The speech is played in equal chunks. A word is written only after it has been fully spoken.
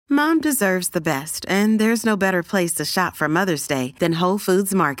Mom deserves the best, and there's no better place to shop for Mother's Day than Whole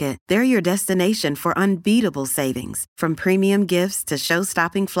Foods Market. They're your destination for unbeatable savings, from premium gifts to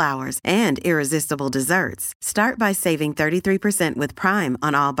show-stopping flowers and irresistible desserts. Start by saving 33% with Prime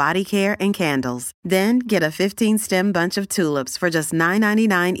on all body care and candles. Then get a 15-stem bunch of tulips for just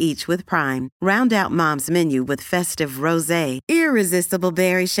 $9.99 each with Prime. Round out Mom's menu with festive rosé, irresistible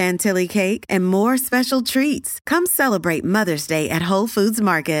berry chantilly cake, and more special treats. Come celebrate Mother's Day at Whole Foods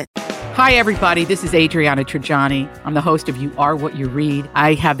Market. Hi, everybody. This is Adriana Trajani. I'm the host of You Are What You Read.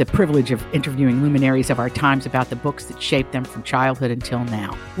 I have the privilege of interviewing luminaries of our times about the books that shaped them from childhood until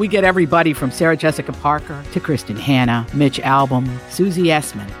now. We get everybody from Sarah Jessica Parker to Kristen Hanna, Mitch Albom, Susie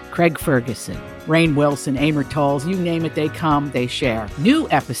Essman, Craig Ferguson, Rainn Wilson, Amor Tolls, you name it, they come, they share. New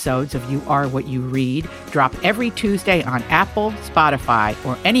episodes of You Are What You Read drop every Tuesday on Apple, Spotify,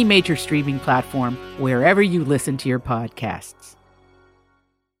 or any major streaming platform wherever you listen to your podcasts.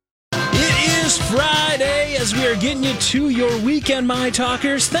 It is Friday as we are getting you to your weekend, My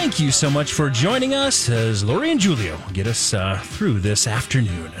Talkers. Thank you so much for joining us as Lori and Julio get us through this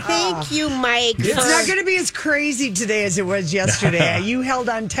afternoon. Thank you, Mike. It's not going to be as crazy today as it was yesterday. You held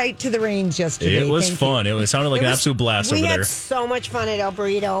on tight to the reins yesterday. It was fun. It sounded like an absolute blast over there. We had so much fun at El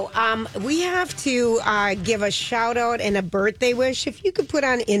Burrito. We have to give a shout out and a birthday wish. If you could put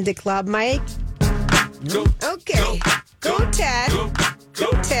on Indie Club, Mike. Go. Okay. Go, Ted. Go,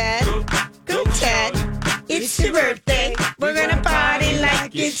 Ted. Go, Ted. It's your birthday. We're going to party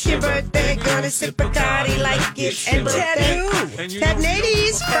like it's your birthday. Gonna sip Bacardi like it's your birthday. Ted who? Ted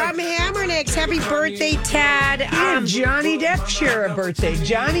Nades from Hammernix. Happy birthday, Ted. Johnny Depp share a birthday.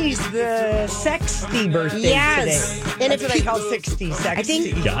 Johnny's the sexy birthday today. And That's what I call 60,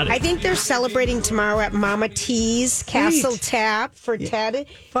 sexy. I think they're celebrating tomorrow at Mama T's Castle Tap for Ted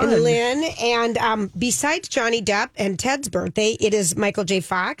and Lynn. And besides Johnny Depp and Ted's birthday, it is Michael J.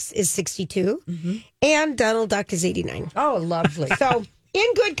 Fox is 62 and Donald Duck is 89. Oh, lovely. So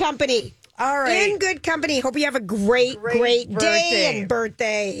in good company. All right. In good company. Hope you have a great day and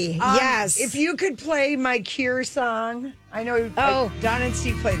birthday. Yes. If you could play my Cure song. I know Don and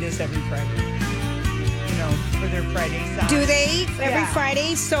Steve play this every Friday. You know, for their Friday song. Do they? Every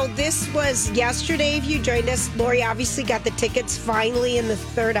Friday? So this was yesterday. If you joined us, Lori obviously got the tickets finally in the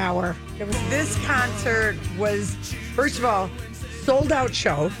third hour. This concert was, first of all, sold out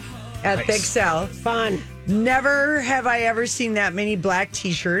show at Big Cell. Fun. Never have I ever seen that many black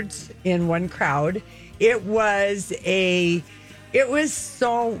T-shirts in one crowd. It was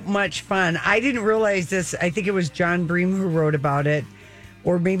so much fun. I didn't realize this. I think it was John Bream who wrote about it,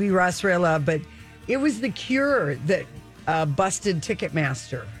 or maybe Ross Rella, but it was The Cure that busted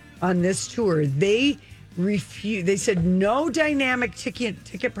Ticketmaster on this tour. They refused. They said no dynamic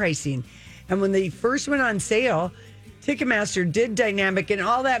ticket pricing, and when they first went on sale, Ticketmaster did dynamic, and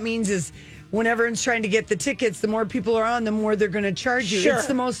all that means is when everyone's trying to get the tickets, the more people are on, the more they're going to charge you. Sure. It's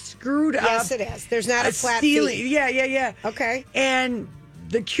the most screwed up. Yes, it is. There's not a flat fee. Yeah. Okay. And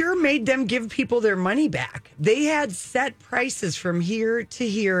The Cure made them give people their money back. They had set prices from here to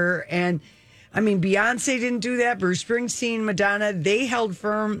here. And, I mean, Beyonce didn't do that. Bruce Springsteen, Madonna, they held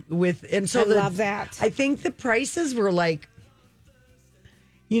firm with... And so I love that. I think the prices were like,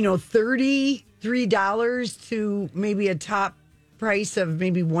 $33 to maybe a top price of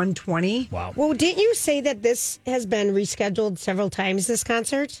maybe $120. Wow. Well, didn't you say that this has been rescheduled several times, this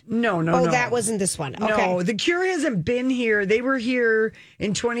concert? No. That wasn't this one. Okay. No, The Cure hasn't been here. They were here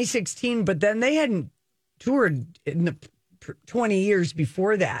in 2016, but then they hadn't toured in the 20 years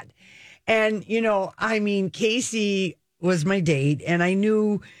before that. And, Casey was my date, and I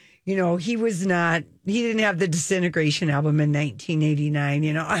knew, he didn't have the Disintegration album in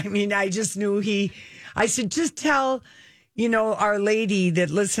 1989. I just knew I said, just tell... Our lady that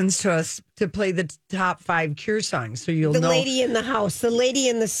listens to us to play the top 5 Cure songs. So you'll know. The lady in the house, the lady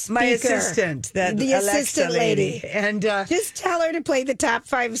in the speaker. My assistant, the Alexa assistant lady. And just tell her to play the top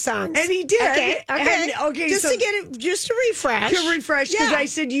 5 songs. And he did. Okay. Just to get it, just to refresh. To refresh, because I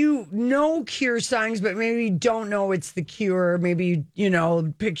said, you know Cure songs, but maybe you don't know it's the Cure. Maybe,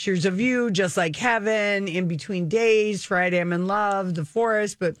 Pictures of You, Just Like Heaven, In Between Days, Friday I'm in Love, The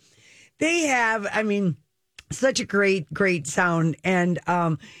Forest. But they have, such a great sound. And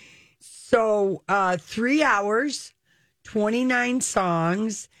so 3 hours, 29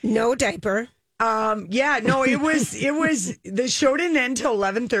 songs. No diaper. It was the show didn't end till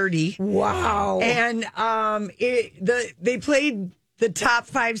 11:30. Wow. And they played the top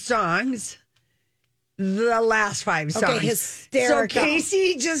 5 songs, the last 5 songs. Okay, hysterical. So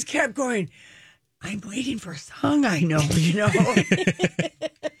Casey just kept going, I'm waiting for a song I know, you know.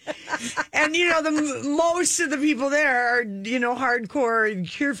 And, you know, most of the people there are, you know, hardcore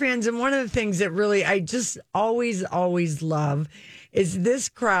Cure fans. And one of the things that really I just always love is this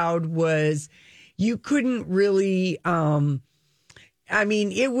crowd was, you couldn't really, I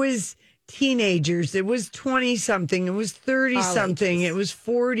mean, it was teenagers, it was 20-something, it was 30-something, it was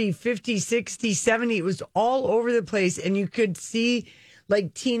 40, 50, 60, 70. It was all over the place. And you could see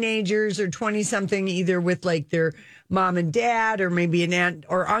like teenagers or 20-something either with like their mom and dad or maybe an aunt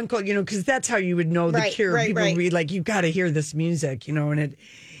or uncle, you know, because that's how you would know the Cure. People would be like, you got to hear this music, you know, and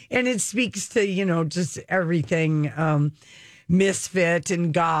it speaks to, you know, just everything, misfit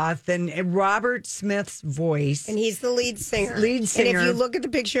and goth and Robert Smith's voice. And he's the lead singer. And if you look at the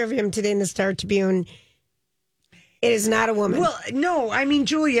picture of him today in the Star Tribune, it is not a woman. Well, no, I mean,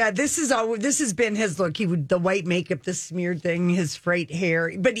 Julia, this has been his look. He would, the white makeup, the smeared thing, his frayed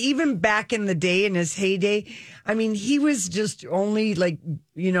hair. But even back in the day, in his heyday, I mean, he was just only like,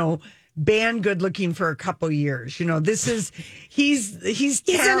 you know, band good looking for a couple years. You know, this is, he's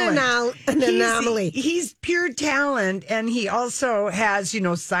talent. An anomaly. He's pure talent. And he also has, you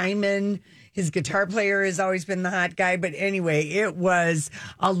know, Simon, his guitar player has always been the hot guy. But anyway, it was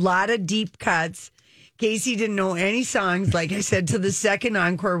a lot of deep cuts. Casey didn't know any songs, like I said, to the second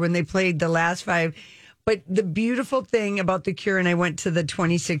encore when they played the last 5. But the beautiful thing about The Cure, and I went to the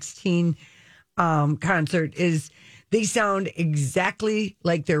 2016 concert, is they sound exactly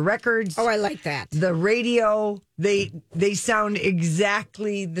like their records. Oh, I like that. The radio, they sound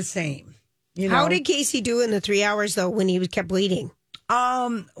exactly the same. You know? How did Casey do in the 3 hours, though, when he kept waiting?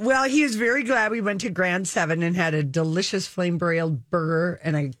 Well, he was very glad we went to Grand 7 and had a delicious flame broiled burger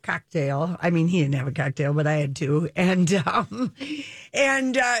and a cocktail. I mean, he didn't have a cocktail, but I had two. And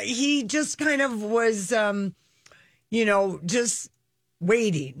he just kind of was, you know, just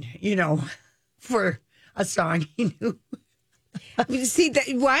waiting, you know, for a song he knew. See,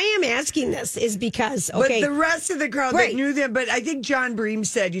 why I'm asking this is because, okay. But the rest of the crowd that knew them, but I think John Bream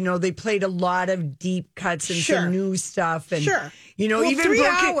said, you know, they played a lot of deep cuts and some new stuff. And, you know, well, even 3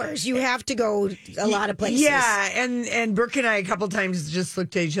 hours, you have to go a lot of places. Yeah, and Brooke and I a couple times just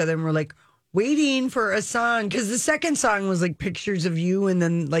looked at each other and were like, waiting for a song. Because the second song was like Pictures of You, and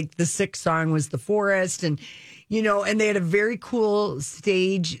then like the sixth song was The Forest. And, you know, and they had a very cool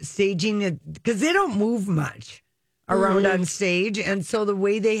staging, because they don't move much around on stage. And so the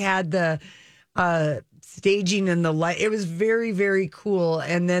way they had the staging and the light, it was very, very cool.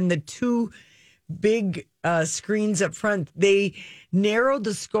 And then the two big screens up front, they narrowed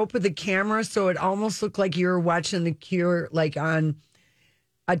the scope of the camera so it almost looked like you were watching The Cure like on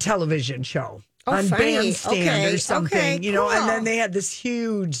a television show. On Bandstand or something, you know, and then they had this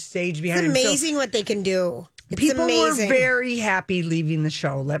huge stage behind them. It's amazing what they can do. People were very happy leaving the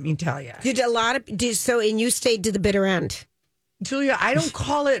show, let me tell you. And you stayed to the bitter end. Julia, I don't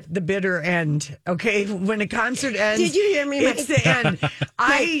call it the bitter end, okay? When a concert ends, did you hear me? It's the end.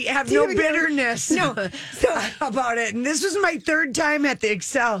 I have no bitterness about it. And this was my third time at the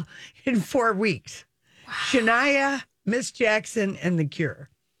Excel in 4 weeks. Wow. Shania, Miss Jackson, and The Cure.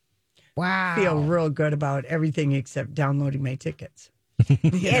 Wow. Feel real good about everything except downloading my tickets.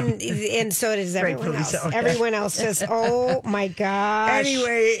 And so does everyone else. So, everyone else says, "Oh my gosh!"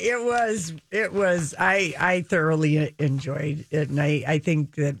 Anyway, it was. I thoroughly enjoyed it, and I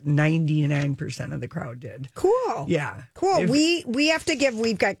think that 99% of the crowd did. Cool. Yeah. Cool. We have to give.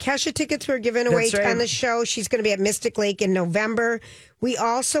 We've got Kesha tickets we're giving away on the show. She's going to be at Mystic Lake in November. We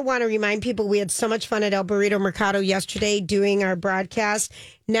also want to remind people we had so much fun at El Burrito Mercado yesterday doing our broadcast.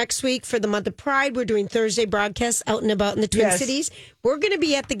 Next week for the month of Pride, we're doing Thursday broadcasts out and about in the Twin Cities. We're going to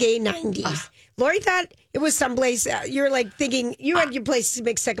be at the Gay 90s. Lori thought it was someplace, you're like thinking, you had your place to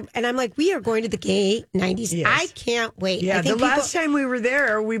make second. And I'm like, we are going to the Gay 90s. Yes. I can't wait. Yeah, the last time we were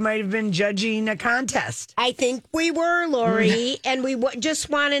there, we might have been judging a contest. I think we were, Lori. And we just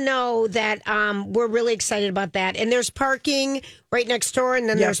want to know that we're really excited about that. And there's parking right next door. And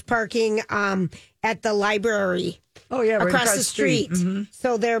then there's parking at the library. Oh, yeah, across the street. Mm-hmm.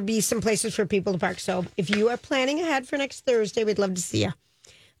 So there'll be some places for people to park. So if you are planning ahead for next Thursday, we'd love to see you.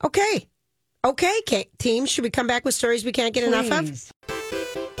 Okay, team, should we come back with stories we can't get enough of?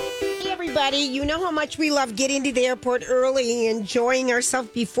 Hey, everybody, you know how much we love getting to the airport early and enjoying ourselves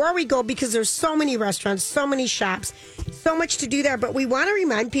before we go because there's so many restaurants, so many shops, so much to do there. But we want to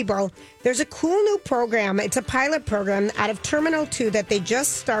remind people there's a cool new program. It's a pilot program out of Terminal 2 that they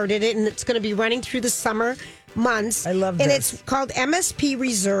just started it, and it's going to be running through the summer months. I love this. And it's called MSP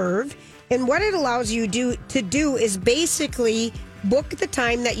Reserve. And what it allows you to do is basically book the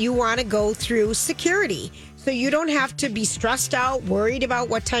time that you want to go through security. So you don't have to be stressed out, worried about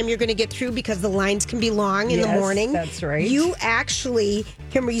what time you're going to get through because the lines can be long in the morning. That's right. You actually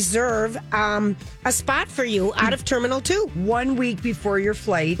can reserve a spot for you out of Terminal 2. 1 week before your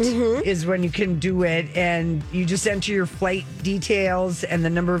flight is when you can do it. And you just enter your flight details and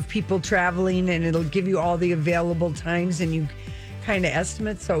the number of people traveling, and it'll give you all the available times and you kind of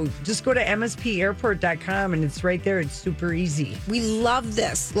estimate. So just go to mspairport.com and it's right there. It's super easy. We love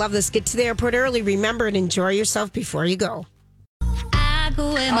this. Love this. Get to the airport early. Remember and enjoy yourself before you go.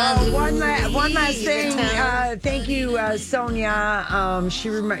 One last thing. Thank you, Sonia.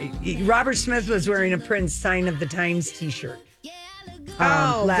 Robert Smith was wearing a Prince Sign of the Times t-shirt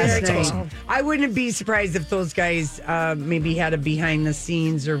last night. Cool. I wouldn't be surprised if those guys maybe had a behind the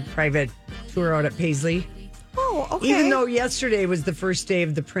scenes or private tour out at Paisley. Oh, okay. Even though yesterday was the first day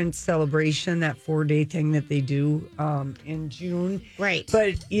of the Prince celebration, that 4-day thing that they do in June. Right.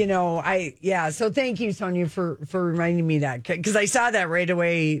 But, so thank you, Sonia, for reminding me that. Because I saw that right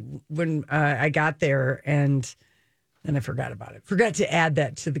away when I got there, and then I forgot about it. Forgot to add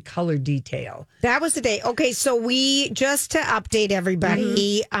that to the color detail. That was the day. Okay, so we, just to update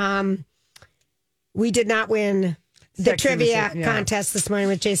everybody, we did not win the trivia contest this morning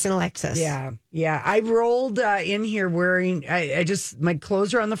with Jason Alexis. Yeah. I rolled in here wearing, my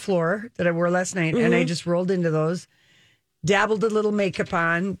clothes are on the floor that I wore last night, and I just rolled into those, dabbled a little makeup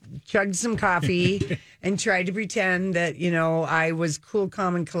on, chugged some coffee, and tried to pretend that, I was cool,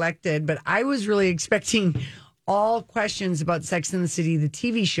 calm, and collected. But I was really expecting all questions about Sex and the City, the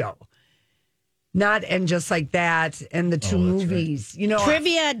TV show. Not And Just Like That and the two movies. Right.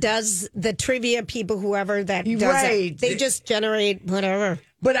 Trivia does the trivia people, whoever that does it, they just generate whatever.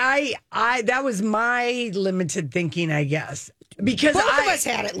 But I that was my limited thinking, I guess. Because both of us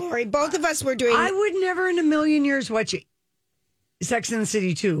had it, Lori. Both of us were doing. I would never in a million years watch Sex and the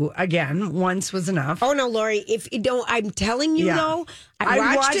City 2 again. Once was enough. Oh no, Lori! If you don't, I'm telling you though,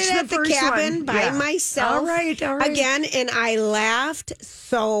 I watched it at the cabin by myself. All right. Again, and I laughed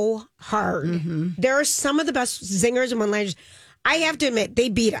so hard. There are some of the best zingers and one-liners. I have to admit, they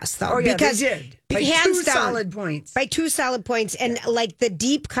beat us though. Oh yeah, because they did. By hands two down, solid points. By 2 solid points, and like the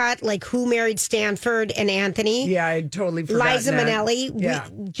deep cut, like Who Married Stanford and Anthony. Yeah, I totally forgot. Liza Minnelli. Yeah.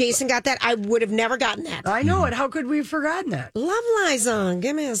 Jason got that. I would have never gotten that. I know it. How could we have forgotten that? Love Liza.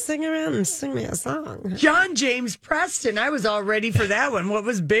 Give me a sing around and sing me a song. John James Preston. I was all ready for that one. What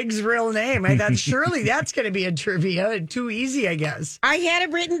was Big's real name? I thought surely that's going to be a trivia. Too easy, I guess. I had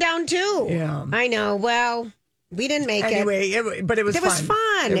it written down too. Yeah. I know. Well, we didn't make it. Anyway, but it was fun. It was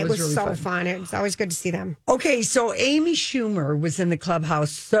fun. It was really so fun. It was always good to see them. Okay, so Amy Schumer was in the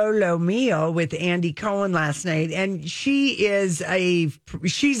clubhouse solo meal with Andy Cohen last night, and she loves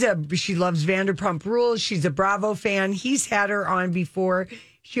Vanderpump Rules. She's a Bravo fan. He's had her on before.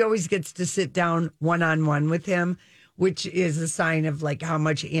 She always gets to sit down one-on-one with him, which is a sign of like how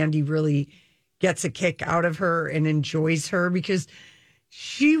much Andy really gets a kick out of her and enjoys her, because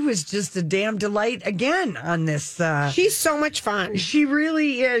she was just a damn delight again on this. She's so much fun. She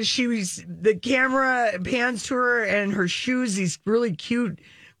really is. The camera pans to her and her shoes, these really cute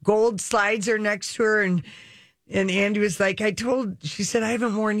gold slides are next to her. And Andy was like, she said, I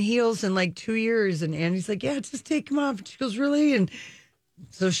haven't worn heels in like 2 years. And Andy's like, yeah, just take them off. And she goes, really? And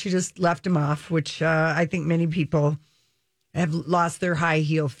so she just left them off, which I think many people have lost their high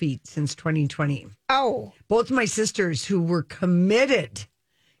heel feet since 2020. Oh. Both my sisters who were committed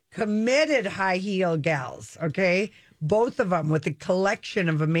high heel gals, okay? Both of them with a collection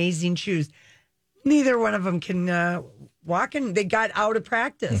of amazing shoes. Neither one of them can walk, and they got out of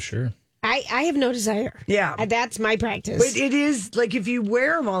practice. Oh, sure. I have no desire. Yeah. That's my practice. But it is like if you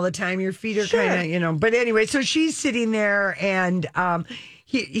wear them all the time, your feet are kind of, But anyway, so she's sitting there and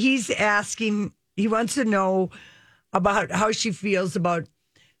he's asking, he wants to know about how she feels about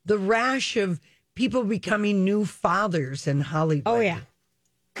the rash of people becoming new fathers in Hollywood. Oh, yeah.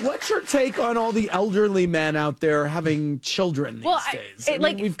 What's your take on all the elderly men out there having children these days? I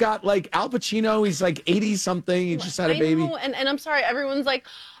mean, we've got like Al Pacino, he's like 80-something, he just had a baby. And I'm sorry, everyone's like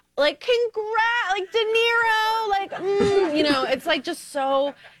congrats, like De Niro, it's like just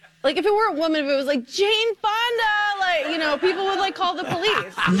so... Like, if it were a woman, if it was like Jane Fonda, people would like call the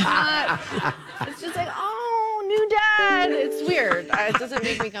police. It's just like, oh, new dad. It's weird. It doesn't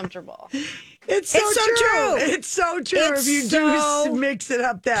make me comfortable. It's so true. It's so true if you do mix it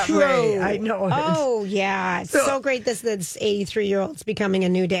up that way. I know it. Oh, yeah. It's so great this 83-year-old's becoming a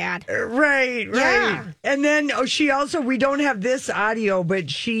new dad. Right. Yeah. And then she also, we don't have this audio, but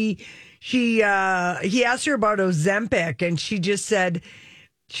he asked her about Ozempic, and she just said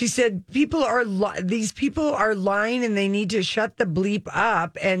She said these people are lying and they need to shut the bleep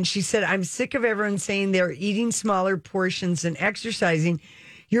up. And she said, I'm sick of everyone saying they're eating smaller portions and exercising.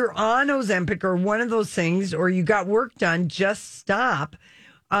 You're on Ozempic or one of those things, or you got work done. Just stop.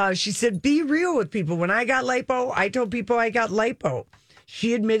 She said, be real with people. When I got lipo, I told people I got lipo.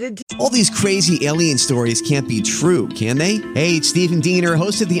 She admitted to... All these crazy alien stories can't be true, can they? Hey, it's Stephen Diener,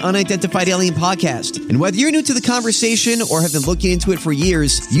 host of the Unidentified Alien Podcast. And whether you're new to the conversation or have been looking into it for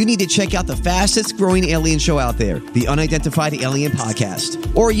years, you need to check out the fastest growing alien show out there, the Unidentified Alien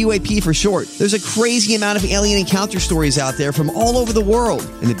Podcast, or UAP for short. There's a crazy amount of alien encounter stories out there from all over the world.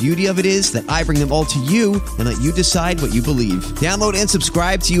 And the beauty of it is that I bring them all to you and let you decide what you believe. Download and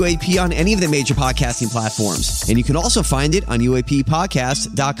subscribe to UAP on any of the major podcasting platforms. And you can also find it on UAPpodcast.com.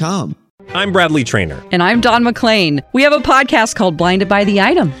 I'm Bradley Trainer. And I'm Don McClain. We have a podcast called Blinded by the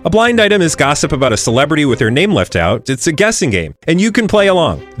Item. A blind item is gossip about a celebrity with their name left out. It's a guessing game, and you can play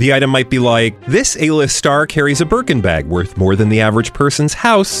along. The item might be like, this A-list star carries a Birkin bag worth more than the average person's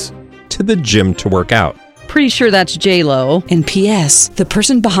house to the gym to work out. Pretty sure that's J-Lo. And P.S. the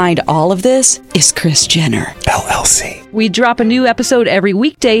person behind all of this is Kris Jenner, LLC. We drop a new episode every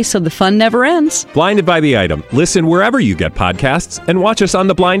weekday so the fun never ends. Blinded by the Item. Listen wherever you get podcasts and watch us on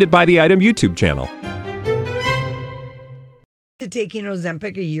the Blinded by the Item YouTube channel. Taking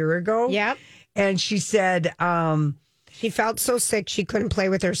Ozempic a year ago. Yep. And she said... she felt so sick she couldn't play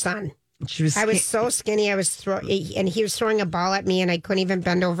with her son. I was so skinny. And he was throwing a ball at me, and I couldn't even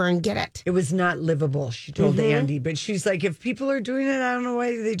bend over and get it. It was not livable, she told Andy. But she's like, if people are doing it, I don't know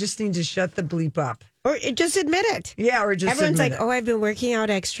why, they just need to shut the bleep up. Or just admit it. Yeah, or just everyone's admit like, it. oh, I've been working out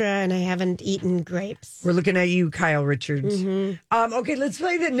extra, and I haven't eaten grapes. We're looking at you, Kyle Richards. Okay, let's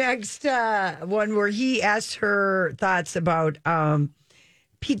play the next one where he asked her thoughts about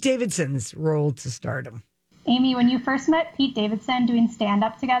Pete Davidson's roll to stardom. Amy, when you first met Pete Davidson doing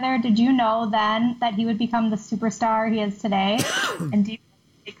stand-up together, did you know then that he would become the superstar he is today? And do you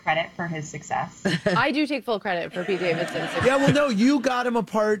take credit for his success? I do take full credit for Pete Davidson's success. Yeah, well, no, you got him a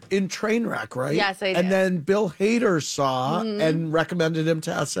part in Trainwreck, right? Yes, I did. And then Bill Hader saw and recommended him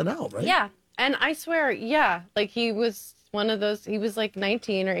to SNL, right? Yeah, and I swear, like he was one of those, he was like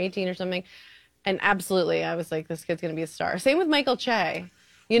 19 or 18 or something, and absolutely, I was like, this kid's going to be a star. Same with Michael Che.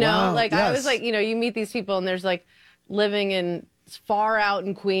 You know, Wow, like yes. I was like, you know, you meet these people and there's like living in far out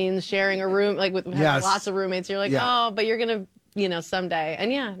in Queens, sharing a room, like with lots of roommates. You're like, oh, but you're going to, you know, someday.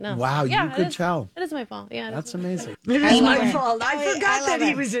 And Wow, yeah, you could tell. It is my fault. Yeah. That's amazing. It is my fault. I forgot that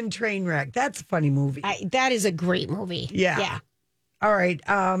he was in Trainwreck. That's a funny movie. That is a great movie. Yeah. All right.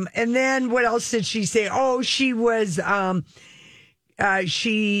 And then what else did she say? Oh, she was,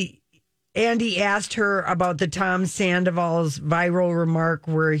 Andy asked her about the Tom Sandoval's viral remark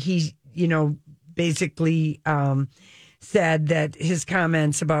where he, you know, basically said that his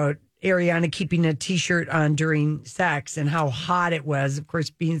comments about Ariana keeping a T-shirt on during sex and how hot it was, of course,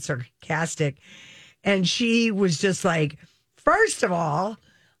 being sarcastic. And she was just like, first of all,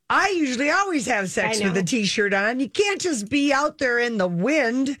 I usually always have sex with a T-shirt on. You can't just be out there in the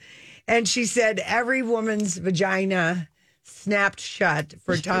wind. And she said every woman's vagina snapped shut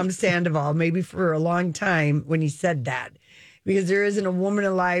for Tom Sandoval, maybe for a long time when he said that, because there isn't a woman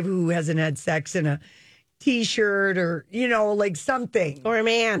alive who hasn't had sex in a T-shirt or, you know, like something. Or a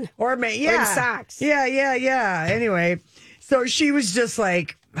man. Yeah. Or in socks. Yeah. Anyway, so she was just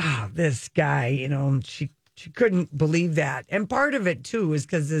like, oh, this guy, you know, she couldn't believe that. And part of it, too, is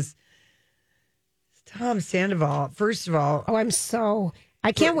because this Tom Sandoval, first of all. Oh,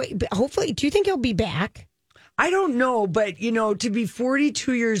 I can't wait. Hopefully, do you think he'll be back? I don't know, but, you know, to be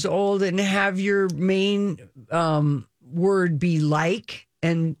 42 years old and have your main word be like,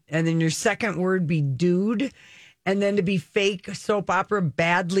 and then your second word be dude, and then to be fake soap opera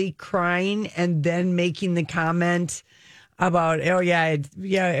badly crying and then making the comment about, Aaron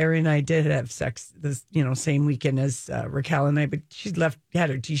and I did have sex this, you know, same weekend as Raquel and I, but she had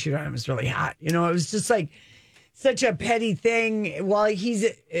her T-shirt on. It was really hot. You know, it was just like such a petty thing while he's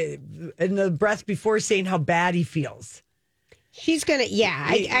in the breath before saying how bad he feels. She's going to,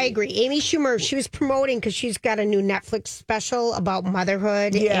 I agree. Amy Schumer, she was promoting because she's got a new Netflix special about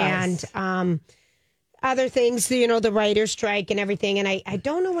motherhood and other things, you know, the writer's strike and everything. And I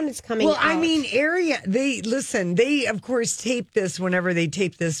don't know when it's coming out. Well, I mean, they of course taped this whenever they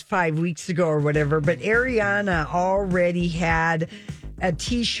taped this 5 weeks ago or whatever, but Ariana already had a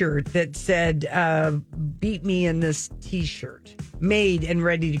T-shirt that said, beat me in this T-shirt, made and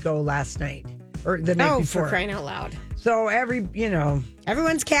ready to go last night or the night before. For crying out loud. So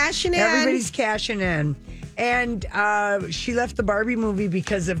everyone's cashing in. Everybody's cashing in. And she left the Barbie movie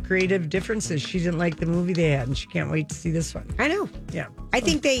because of creative differences. She didn't like the movie they had, and she can't wait to see this one. I know. Yeah. I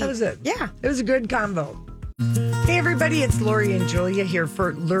think that was it. Yeah. It was a good convo. Hey, everybody, it's Lori and Julia here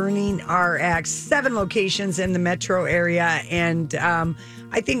for Learning RX. 7 locations in the metro area. And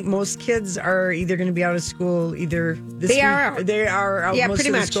I think most kids are either going to be out of school either this week. They are out most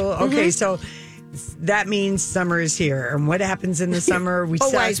of the school. Okay, so that means summer is here. And what happens in the summer?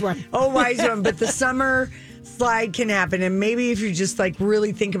 Wise one. Oh, wise one. But the summer slide can happen. And maybe if you just like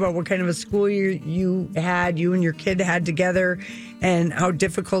really think about what kind of a school you and your kid had together and how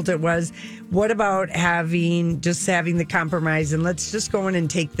difficult it was. What about having the compromise and let's just go in and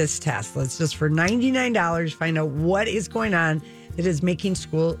take this test. Let's just for $99 find out what is going on that is making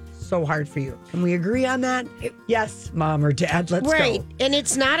school so hard for you. Can we agree on that? Yes, Mom or Dad, let's go. Right. And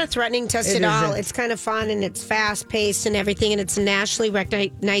it's not a threatening test at all. It's kind of fun and it's fast paced and everything. And it's a nationally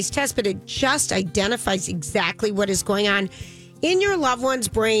recognized test, but it just identifies exactly what is going on in your loved one's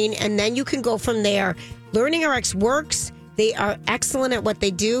brain. And then you can go from there. Learning RX works. They are excellent at what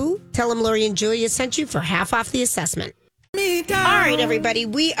they do. Tell them Lori and Julia sent you for half off the assessment. All right, everybody.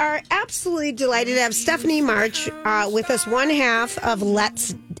 We are absolutely delighted to have Stephanie March with us, one half of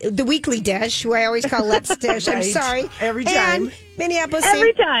the Weekly Dish, who I always call Let's Dish. Right. I'm sorry. Every time. And Minneapolis.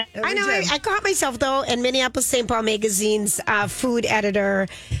 Every time. I know. I caught myself, though, and Minneapolis St. Paul Magazine's food editor.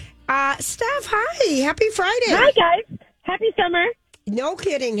 Steph, hi. Happy Friday. Hi, guys. Happy summer. No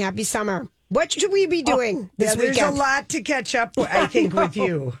kidding. Happy summer. What should we be doing this weekend? There's a lot to catch up, I think, with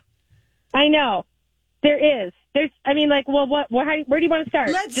you. I know. There is. Where do you want to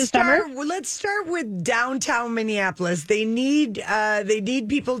start? Let's start with downtown Minneapolis. They need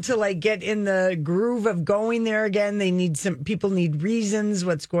people to like get in the groove of going there again. People need reasons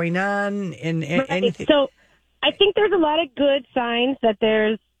what's going on and anything. So I think there's a lot of good signs that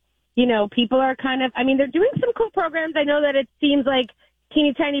there's, people are they're doing some cool programs. I know that it seems like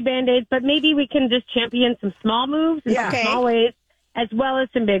teeny tiny Band-Aids, but maybe we can just champion some small moves in some small ways as well as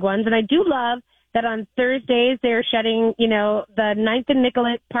some big ones. And I do love that on Thursdays they're shutting, the 9th and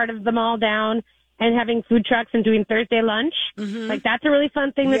Nicollet part of the mall down and having food trucks and doing Thursday lunch. Mm-hmm. Like that's a really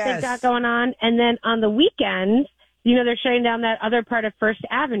fun thing that they've got going on. And then on the weekends, they're shutting down that other part of First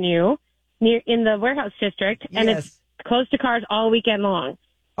Avenue in the warehouse district. And it's closed to cars all weekend long.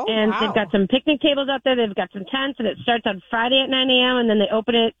 Oh, and they've got some picnic tables out there. They've got some tents, and it starts on Friday at 9 a.m., and then they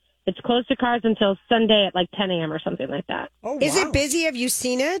open it. It's closed to cars until Sunday at like 10 a.m. or something like that. Oh, wow. Is it busy? Have you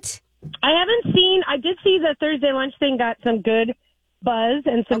seen it? I did see the Thursday lunch thing got some good buzz,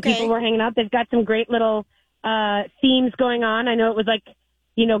 and some people were hanging out. They've got some great little themes going on. I know it was like,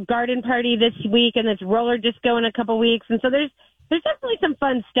 garden party this week, and it's roller disco in a couple weeks. And so there's definitely some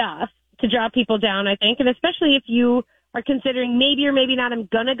fun stuff to draw people down, I think, and especially if you are considering maybe or maybe not I'm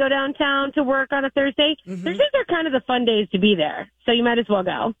going to go downtown to work on a Thursday. Mm-hmm. Thursdays are kind of the fun days to be there, so you might as well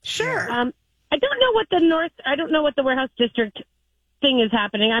go. Sure. I don't know what the warehouse district thing is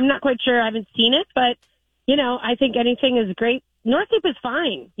happening. I'm not quite sure. I haven't seen it, but, I think anything is great. North Loop is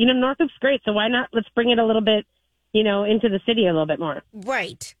fine. North Loop's great, so why not? Let's bring it a little bit, into the city a little bit more.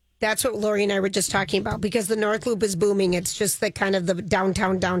 Right. That's what Lori and I were just talking about, because the North Loop is booming. It's just the kind of the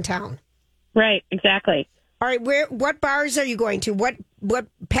downtown. Right, exactly. All right, what bars are you going to? What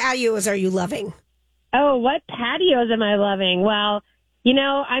patios are you loving? Oh, what patios am I loving? Well,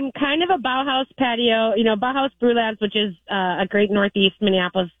 I'm kind of a Bauhaus patio, Bauhaus Brew Labs, which is a great Northeast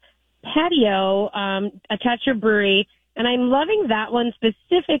Minneapolis patio attached to a brewery. And I'm loving that one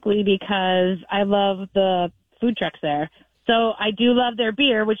specifically because I love the food trucks there. So I do love their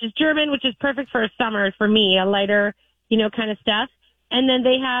beer, which is German, which is perfect for summer for me, a lighter, kind of stuff. And then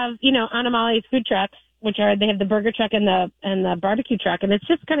they have, Animale's food trucks, they have the burger truck and the barbecue truck, and it's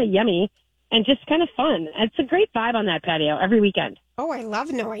just kind of yummy and just kind of fun. It's a great vibe on that patio every weekend. Oh, I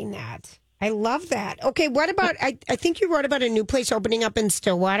love knowing that. I love that. Okay, what about, I think you wrote about a new place opening up in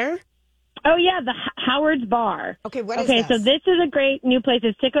Stillwater? Oh, yeah, the Howard's Bar. Okay, what is this? Okay, so this is a great new place.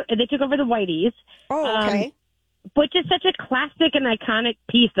 They took over the Whitey's. Oh, okay. Which is such a classic and iconic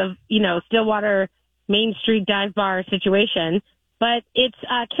piece of, Stillwater Main Street dive bar situation. But it's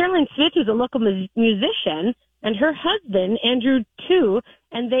Caroline Smith, who's a local musician, and her husband, Andrew, too.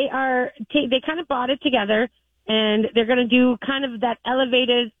 And they kind of bought it together, and they're going to do kind of that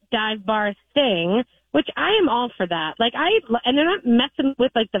elevated dive bar thing, which I am all for that. And they're not messing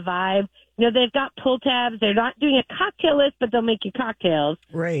with like the vibe. They've got pull tabs. They're not doing a cocktail list, but they'll make you cocktails.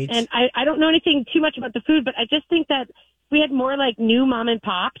 Right. And I don't know anything too much about the food, but I just think that we had more like new mom and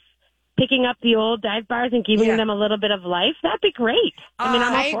pops picking up the old dive bars and giving them a little bit of life, that'd be great. I mean,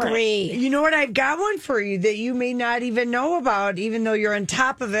 I agree. You know what? I've got one for you that you may not even know about, even though you're on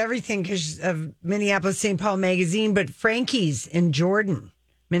top of everything because of Minneapolis St. Paul Magazine, but Frankie's in Jordan,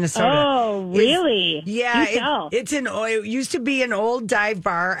 Minnesota. Oh, really? It used to be an old dive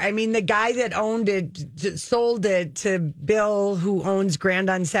bar. I mean, the guy that owned it sold it to Bill, who owns Grand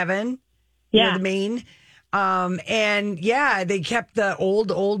on 7. The Maine. They kept the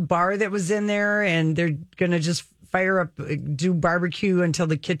old bar that was in there, and they're going to just fire up, do barbecue until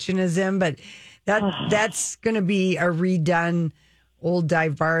the kitchen is in. But that's going to be a redone old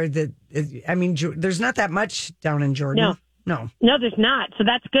dive bar there's not that much down in Jordan. No, there's not. So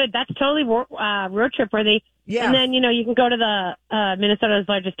that's good. That's totally road trip worthy. Yeah. And then, you can go to the Minnesota's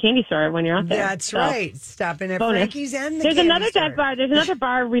largest candy store when you're out there. That's right. Stopping at Frankie's and the There's candy another store. dive bar. There's another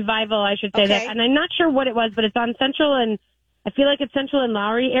bar revival, I should say that. And I'm not sure what it was, but it's on Central and I feel like it's Central and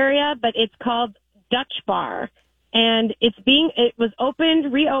Lowry area, but it's called Dutch Bar. And it was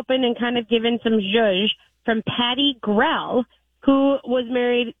reopened and kind of given some zhuzh from Patty Grell, who was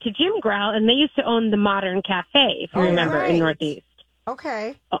married to Jim Grell, and they used to own the Modern Cafe, if you remember, in Northeast.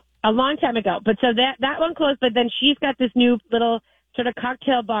 Okay. A long time ago. But so that one closed, but then she's got this new little sort of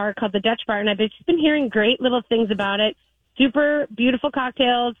cocktail bar called the Dutch Bar, and I've just been hearing great little things about it. Super beautiful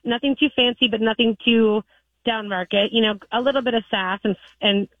cocktails, nothing too fancy, but nothing too down market, a little bit of sass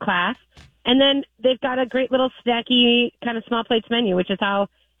and class. And then they've got a great little snacky kind of small plates menu, which is how,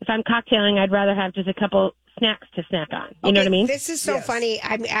 if I'm cocktailing, I'd rather have just a couple snacks to snack on. You know what I mean? This is so funny.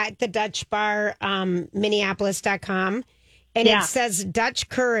 I'm at the Dutch Bar, Minneapolis.com, and it says Dutch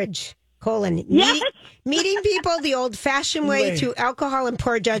Courage, meeting people the old-fashioned way through alcohol and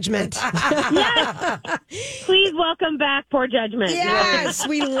poor judgment. Yes. Please welcome back Poor Judgment. Yes,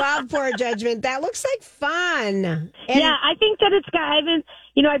 we love Poor Judgment. That looks like fun. I think that it's got,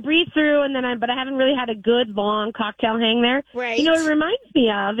 I breezed through but I haven't really had a good long cocktail hang there. Right. It reminds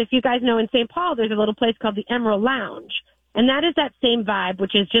me of, if you guys know, in St. Paul, there's a little place called the Emerald Lounge. And that is that same vibe,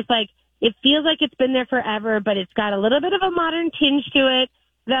 which is just like, it feels like it's been there forever, but it's got a little bit of a modern tinge to it.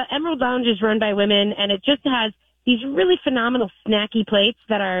 The Emerald Lounge is run by women, and it just has these really phenomenal snacky plates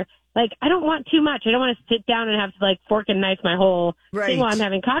that are like, I don't want too much. I don't want to sit down and have to fork and knife my whole thing while I'm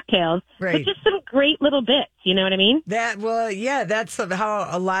having cocktails. Right. But just some great little bits. You know what I mean? That's how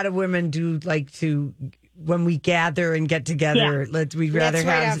a lot of women do like to, when we gather and get together, we'd rather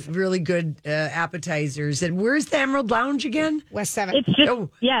have really good appetizers. And where's the Emerald Lounge again? West 7th. It's just,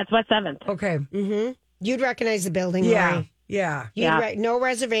 it's West 7th. Okay. Mm-hmm. You'd recognize the building, Yeah. Lori. Yeah. No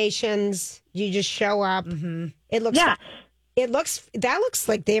reservations. You just show up. Mm-hmm. It looks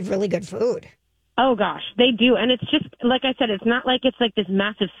like they have really good food. Oh gosh, they do. And it's just, like I said, it's not like it's like this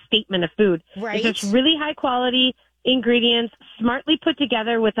massive statement of food. Right. It's just really high quality ingredients, smartly put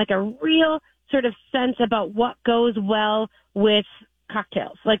together with like a real sort of sense about what goes well with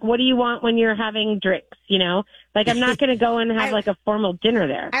cocktails. Like, what do you want when you're having drinks? Like, I'm not going to go and have like a formal dinner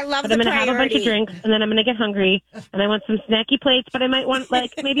there. I love but I'm going to have a bunch of drinks, and then I'm going to get hungry, and I want some snacky plates, but I might want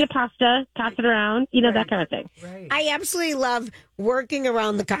like maybe a pasta, toss it around, that kind of thing. Right. I absolutely love working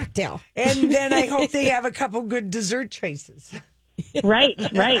around the cocktail. And then I hope they have a couple good dessert choices. Right.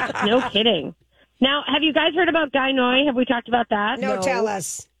 No kidding. Now, have you guys heard about Guy Noy? Have we talked about that? No. Tell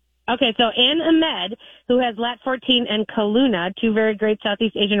us. Okay, so Ann Ahmed, who has Lat 14 and Kaluna, two very great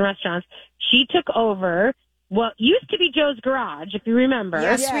Southeast Asian restaurants, she took over what used to be Joe's Garage, if you remember.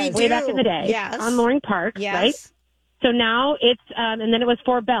 Yes, we way do. back in the day. Yes. On Loring Park, yes. right? So now it's, and then it was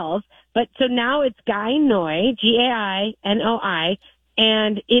Four Bells, but so now it's Guy Noi, Gainoi,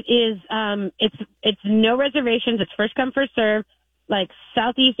 and it is, it's no reservations, it's first come, first serve, like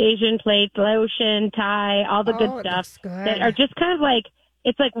Southeast Asian plates, Laotian, Thai, all the good stuff that are just kind of like,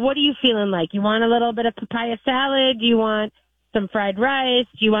 it's like, what are you feeling like? You want a little bit of papaya salad? Do you want some fried rice?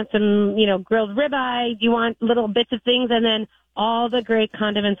 Do you want some, grilled ribeye? Do you want little bits of things? And then all the great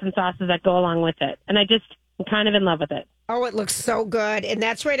condiments and sauces that go along with it. And I'm kind of in love with it. Oh, it looks so good. And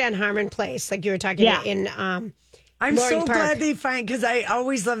that's right on Harmon Place, like you were talking about in I'm Loring so Park. glad they find, because I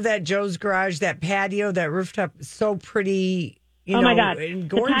always love that Joe's Garage, that patio, that rooftop, so pretty. Oh my God. And the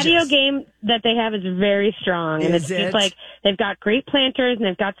gorgeous. patio game that they have is very strong. And it's just like, they've got great planters and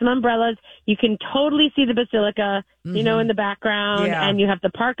they've got some umbrellas. You can totally see the Basilica, in the background, and you have the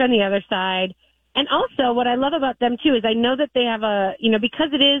park on the other side. And also what I love about them too is I know that they have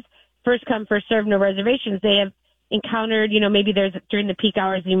because it is first come, first serve, no reservations, they have encountered, maybe there's during the peak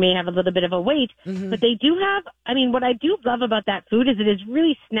hours, you may have a little bit of a wait, but they do have, what I do love about that food is it is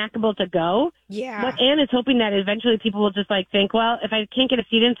really snackable to go. Yeah. What Anne is hoping that eventually people will just think, well, if I can't get a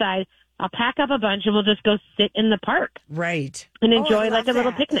seat inside, I'll pack up a bunch and we'll just go sit in the park. Right. And enjoy like a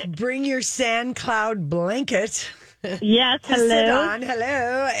little picnic. Bring your sand cloud blanket. Yes, hello. Sit on,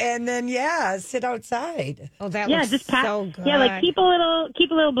 hello, and then sit outside. Oh, that looks just so good. Yeah, like keep a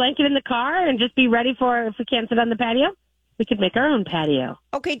little blanket in the car and just be ready for if we can't sit on the patio, we could make our own patio.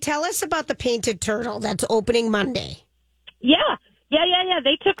 Okay, tell us about the Painted Turtle that's opening Monday. Yeah.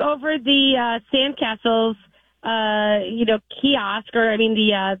 They took over the Sandcastles, kiosk, or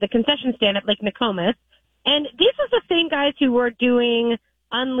the concession stand at Lake Nokomis, and these are the same guys who were doing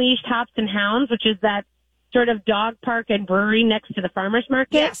Unleashed Hops and Hounds, which is that sort of dog park and brewery next to the farmers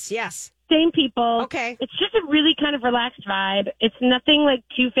market. Yes. Same people. Okay. It's just a really kind of relaxed vibe. It's nothing like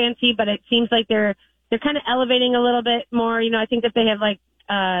too fancy, but it seems like they're kind of elevating a little bit more. I think that they have like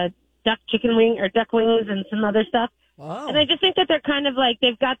duck wings and some other stuff. Wow. And I just think that they're kind of like,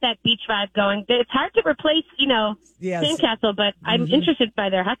 they've got that beach vibe going. It's hard to replace, Sandcastle, but I'm interested by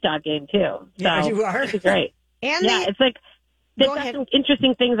their hot dog game too. So yeah, you are. It's great. And it's like, they've got some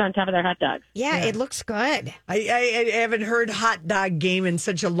interesting things on top of their hot dogs. Yeah, it looks good. I haven't heard hot dog game in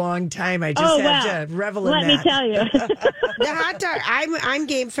such a long time. I just had to revel in that. Let me tell you. The hot dog, I'm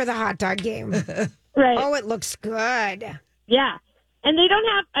game for the hot dog game. Right. Oh, it looks good. Yeah. And they don't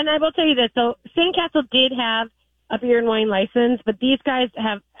have, and I will tell you this, so Sandcastle did have a beer and wine license, but these guys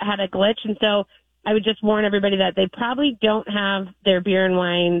have had a glitch, and so I would just warn everybody that they probably don't have their beer and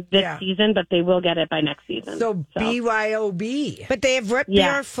wine this season, but they will get it by next season. So BYOB. But they have root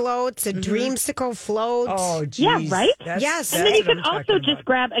beer floats, a dreamsicle float. Oh, geez. Yeah, right? Yes. And then you can also just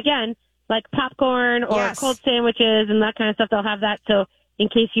grab, again, like popcorn or cold sandwiches and that kind of stuff. They'll have that. So in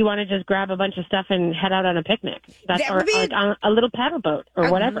case you want to just grab a bunch of stuff and head out on a picnic, or like on a little paddle boat or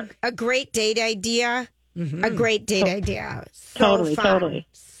whatever. A great date idea. Mm-hmm. A great date idea. So totally.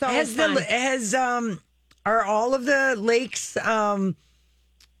 So are all of the lakes,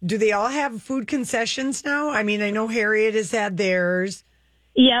 do they all have food concessions now? I mean, I know Harriet has had theirs.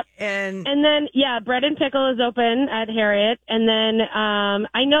 Yep. And then, Bread and Pickle is open at Harriet. And then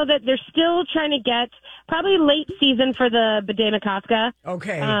I know that they're still trying to get probably late season for the Bidet Makaska.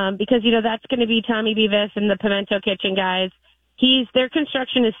 Okay. Because, that's going to be Tommy Beavis and the Pimento Kitchen guys. Their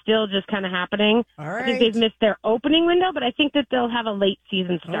construction is still just kind of happening. All right. I think they've missed their opening window, but I think that they'll have a late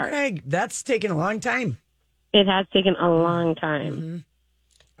season start. Okay, that's taken a long time. It has taken a long time. Mm-hmm.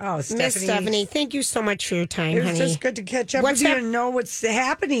 Oh, Miss Stephanie, thank you so much for your time, honey. It's just good to catch up with you and know what's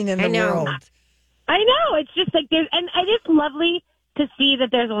happening in the world. I know. It's just like and it's lovely to see that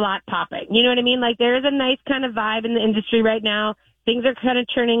there's a lot popping. You know what I mean? Like there is a nice kind of vibe in the industry right now. Things are kind of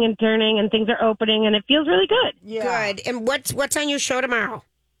turning and turning, and things are opening, and it feels really good. Yeah. Good. And what's on your show tomorrow?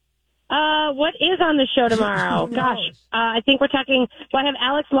 What is on the show tomorrow? Gosh, I think we're talking. Well, I have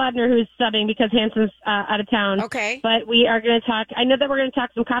Alex Laudner who's subbing because Hanson's out of town. Okay. But we are going to talk. I know that we're going to talk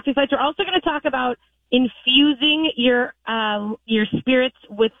some coffee fights. We're also going to talk about infusing your spirits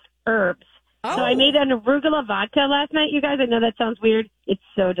with herbs. Oh. So I made an arugula vodka last night, you guys. I know that sounds weird. It's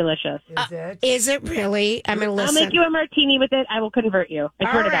so delicious. Is it really? I'm going to listen. I'll make you a martini with it. I will convert you.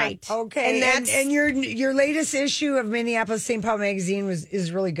 I swear to God. Okay. And your latest issue of Minneapolis St. Paul Magazine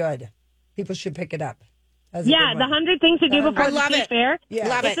is really good. People should pick it up. Yeah, the 100 Things to Do Before the State Fair. Yeah.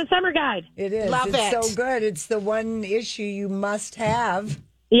 Love it's a summer guide. It is. It's so good. It's the one issue you must have.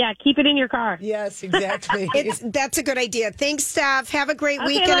 Yeah, keep it in your car. Yes, exactly. That's a good idea. Thanks, Steph. Have a great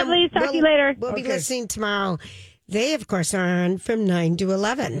weekend. Lovely. Talk to you later. We'll be listening tomorrow. They, of course, are on from 9 to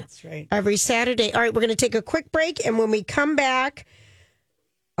 11. That's right. Every Saturday. All right, we're going to take a quick break, and when we come back,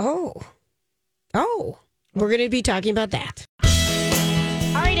 we're going to be talking about that.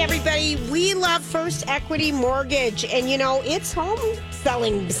 All right, everybody, we love First Equity Mortgage, and it's home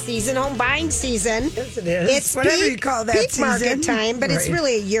selling season, home buying season. Yes, it is. It's whatever you call that peak season. Market time, but it's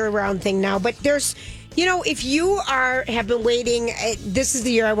really a year-round thing now. But there's, if you have been waiting, this is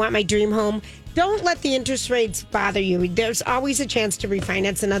the year I want my dream home. Don't let the interest rates bother you. There's always a chance to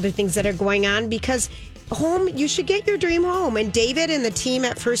refinance and other things that are going on because you should get your dream home. And David and the team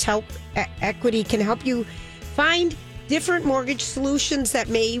at First Equity can help you find different mortgage solutions that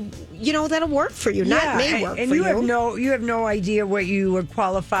that'll work for you. And you have no idea what you would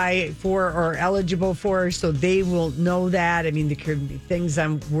qualify for or eligible for, so they will know that. I mean, there could be things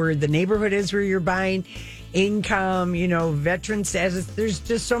on where the neighborhood is where you're buying, income, veteran status. There's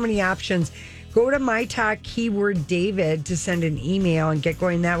just so many options. Go to My Talk keyword David to send an email and get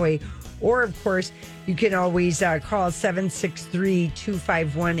going that way. Or, of course, you can always call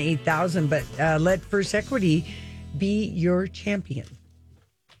 763-251-8000. But let First Equity be your champion.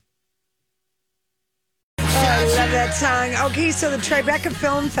 I love that song. Okay, so the Tribeca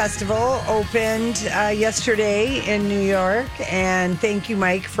Film Festival opened yesterday in New York, and thank you,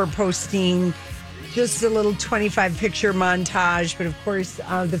 Mike, for posting just a little 25-picture montage. But of course,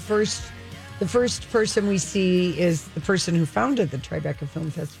 the first person we see is the person who founded the Tribeca Film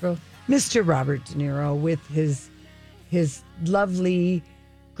Festival, Mr. Robert De Niro, with his lovely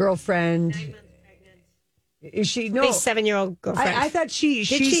girlfriend. Is she no 7-year-old girlfriend? I thought did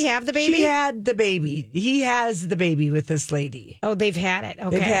she have the baby? She had the baby. He has the baby with this lady. Oh, they've had it. Okay,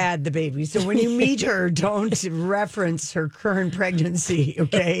 they've had the baby. So when you meet her, don't reference her current pregnancy.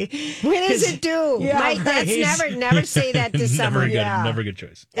 Okay, when is it due? Yeah, Mike, that's never say that to someone. Never a good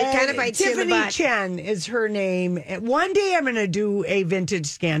choice. It kind of bites Tiffany you in the butt. Chen is her name. One day I'm going to do a vintage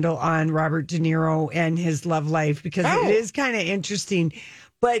scandal on Robert De Niro and his love life because it is kind of interesting.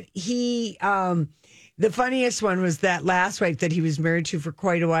 But he. The funniest one was that last wife that he was married to for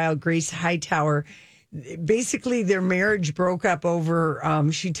quite a while, Grace Hightower. Basically, their marriage broke up over,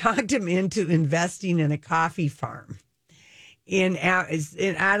 she talked him into investing in a coffee farm in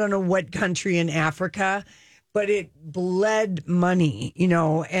I don't know what country in Africa, but it bled money,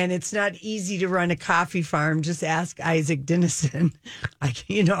 and it's not easy to run a coffee farm. Just ask Isaac Dinesen.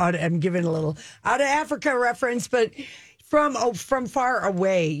 I'm giving a little out of Africa reference, but from far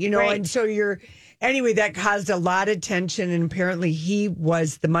away, right. And so anyway, that caused a lot of tension, and apparently he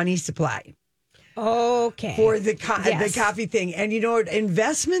was the money supply. Okay. For the coffee thing. And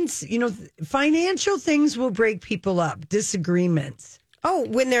investments, financial things will break people up, disagreements. Oh,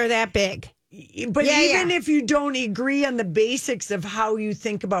 when they're that big. But even if you don't agree on the basics of how you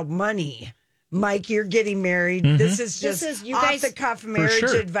think about money, Mike, you're getting married. Mm-hmm. This is just off the cuff marriage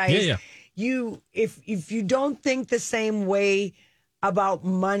advice. Yeah. If you don't think the same way about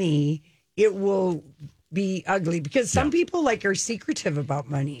money, it will be ugly because some people are secretive about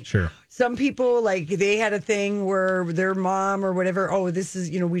money. Sure. Some people they had a thing where their mom or whatever, this is,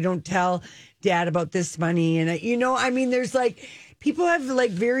 we don't tell dad about this money. And there's people have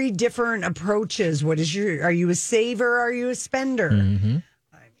very different approaches. Are you a saver? Are you a spender? Mm-hmm.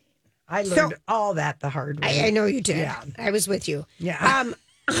 I learned all that the hard way. I know you did. Yeah. I was with you. Yeah.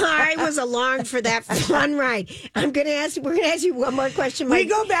 I was along for that fun ride. We're going to ask you one more question, Mike. We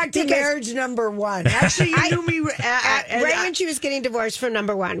go back to marriage number one. Actually, you knew me right when she was getting divorced from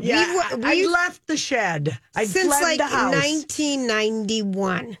number one. Yeah, I left the shed. Since fled the house.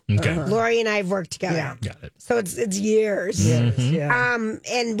 1991. Okay. Lori and I have worked together. Yeah. Got it. So it's years. Mm-hmm. Yeah.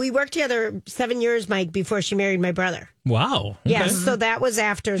 And we worked together 7 years, Mike, before she married my brother. Wow. Okay. Yes, so that was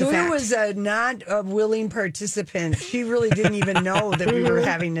after the fact. Julia was not a willing participant. She really didn't even know that we were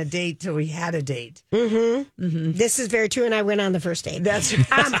having a date till we had a date. Mm-hmm. Mm-hmm. This is very true, and I went on the first date. That's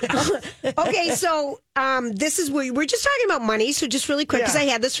okay, so this is where we're just talking about money. So just really quick, because I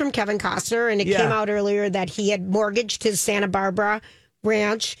had this from Kevin Costner, and it came out earlier that he had mortgaged his Santa Barbara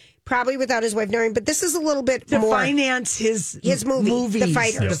ranch, probably without his wife knowing. But this is a little bit to more finance his movie, The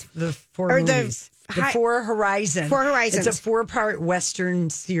Fighters, the four movies. The Four Horizons. Four Horizons. It's a 4-part Western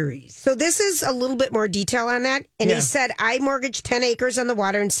series. So this is a little bit more detail on that. And he said, I mortgaged 10 acres on the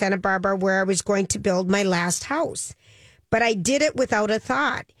water in Santa Barbara where I was going to build my last house. But I did it without a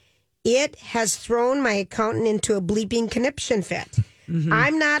thought. It has thrown my accountant into a bleeping conniption fit. Mm-hmm.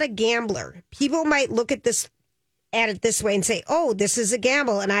 I'm not a gambler. People might look at it this way and say, oh, this is a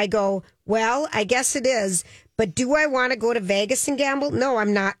gamble. And I go, well, I guess it is. But do I want to go to Vegas and gamble? No,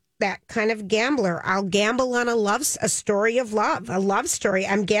 I'm not that kind of gambler. I'll gamble on a story of love, a love story.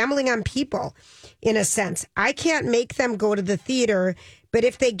 I'm gambling on people in a sense. I can't make them go to the theater, but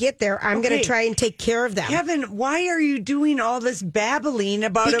if they get there, I'm going to try and take care of them. Kevin, why are you doing all this babbling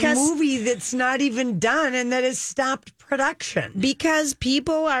about a movie that's not even done and that has stopped production? Because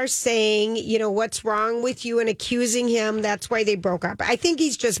people are saying, what's wrong with you and accusing him. That's why they broke up. I think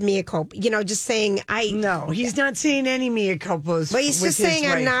he's just mea culpa, just saying No, he's not saying any mea culpas. But he's just saying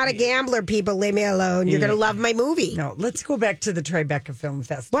I'm not a gambler, people. Leave me alone. You're going to love my movie. No, let's go back to the Tribeca Film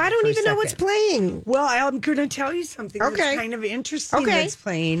Festival. Well, I don't even know what's playing. Well, I'm going to tell you something that's kind of interesting that's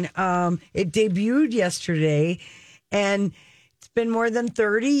playing. It debuted yesterday, and it's been more than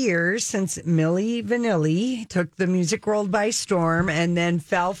 30 years since Milli Vanilli took the music world by storm and then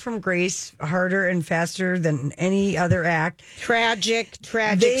fell from grace harder and faster than any other act. Tragic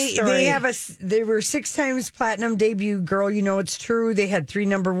story. They were 6 times platinum debut Girl, You Know It's True. They had 3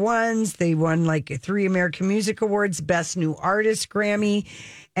 number ones. They won 3 American Music Awards, Best New Artist Grammy.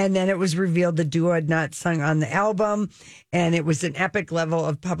 And then it was revealed the duo had not sung on the album, and it was an epic level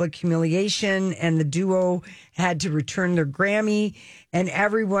of public humiliation, and the duo had to return their Grammy, and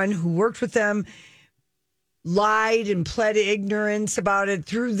everyone who worked with them lied and pled ignorance about it,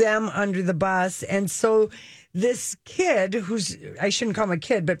 threw them under the bus. And so this kid I shouldn't call him a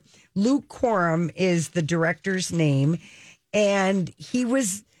kid, but Luke Coram is the director's name. And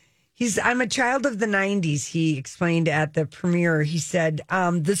I'm a child of the 90s, he explained at the premiere. He said,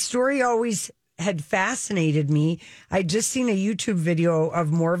 the story always had fascinated me. I'd just seen a YouTube video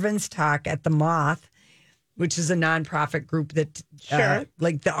of Morven's talk at The Moth, which is a nonprofit group that,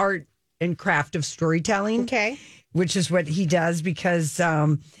 like the art and craft of storytelling. Okay. Which is what he does because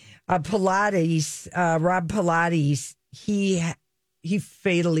Rob Pilates, he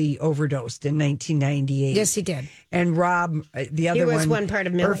fatally overdosed in 1998. Yes, he did. And Rob, the other one, he was one part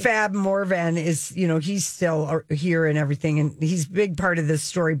of Millie. Or Fab Morvan is, he's still here and everything, and he's a big part of this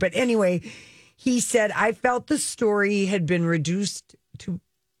story. But anyway, he said, I felt the story had been reduced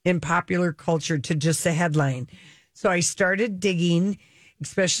in popular culture to just a headline. So I started digging,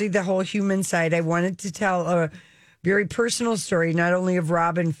 especially the whole human side. I wanted to tell a very personal story, not only of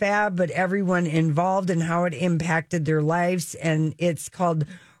Rob and Fab, but everyone involved and how it impacted their lives. And it's called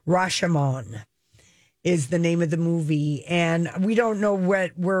Rashomon is the name of the movie. And we don't know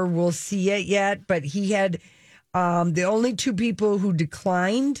where we'll see it yet, but he had the only two people who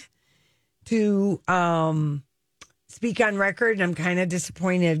declined to speak on record, and I'm kind of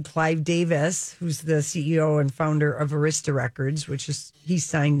disappointed. Clive Davis, who's the CEO and founder of Arista Records, he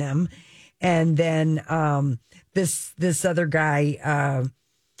signed them. And then this other guy,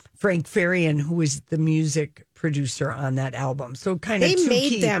 Frank Farian, who was the music producer on that album. So they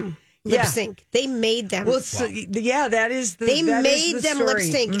made them lip sync. They made them. Well, that is the They made the them story. lip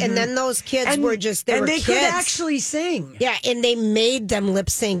sync, and then those kids were just they kids. could actually sing. Yeah, and they made them lip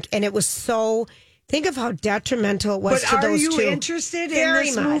sync, and it was so. Think of how detrimental it was to those two. But are you interested in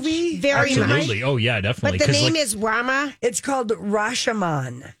this movie? Very much. Absolutely. Oh, yeah, definitely. But the name is Rama. It's called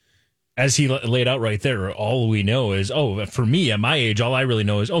Rashomon. As he laid out right there, all we know is, for me, at my age, all I really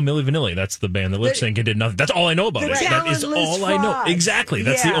know is, Milli Vanilli. That's the band that lip sync and did nothing. That's all I know about it. That is all I know. Exactly.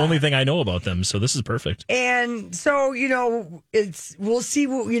 That's the only thing I know about them. So this is perfect. And so, we'll see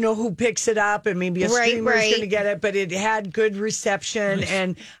who picks it up, and maybe a streamer is going to get it, but it had good reception. Nice.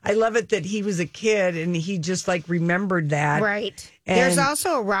 And I love it that he was a kid and he just remembered that. Right. And there's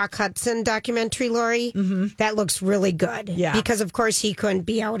also a Rock Hudson documentary, Lori, that looks really good. Yeah. Because, of course, he couldn't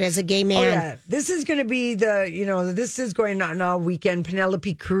be out as a gay man. Oh, yeah. This is going to be this is going on all weekend.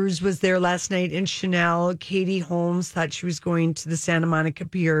 Penelope Cruz was there last night in Chanel. Katie Holmes thought she was going to the Santa Monica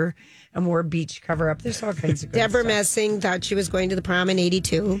Pier and wore a beach cover-up. There's all kinds of good Deborah stuff. Messing thought she was going to the prom in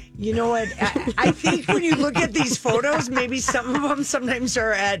 82. You know what? I think when you look at these photos, maybe some of them sometimes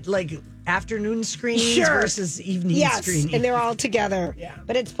are at afternoon screenings versus evening screenings. And they're all together. Yeah.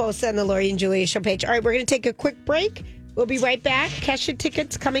 But it's posted on the Lori and Julia show page. All right, we're going to take a quick break. We'll be right back. Kesha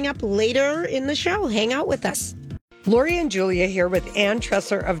tickets coming up later in the show. Hang out with us. Lori and Julia here with Ann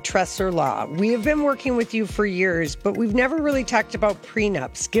Tresser of Tresser Law. We have been working with you for years, but we've never really talked about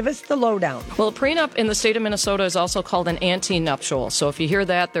prenups. Give us the lowdown. Well, a prenup in the state of Minnesota is also called an antenuptial. So if you hear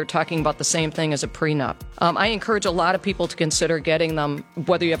that, they're talking about the same thing as a prenup. I encourage a lot of people to consider getting them,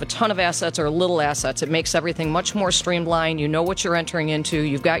 whether you have a ton of assets or little assets. It makes everything much more streamlined. You know what you're entering into.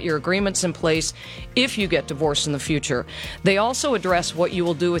 You've got your agreements in place if you get divorced in the future. They also address what you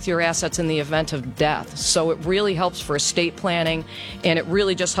will do with your assets in the event of death. So it really helps for estate planning, and it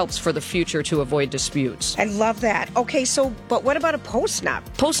really just helps for the future to avoid disputes. I love that. Okay, but what about a postnup?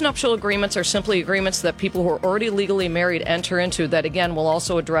 Postnuptial agreements are simply agreements that people who are already legally married enter into that, again, will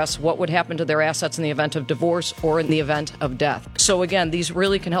also address what would happen to their assets in the event of divorce or in the event of death. So again, these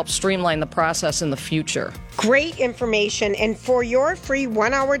really can help streamline the process in the future. Great information. And for your free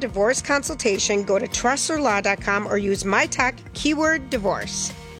 1-hour divorce consultation, go to TresserLaw.com or use my talk keyword divorce.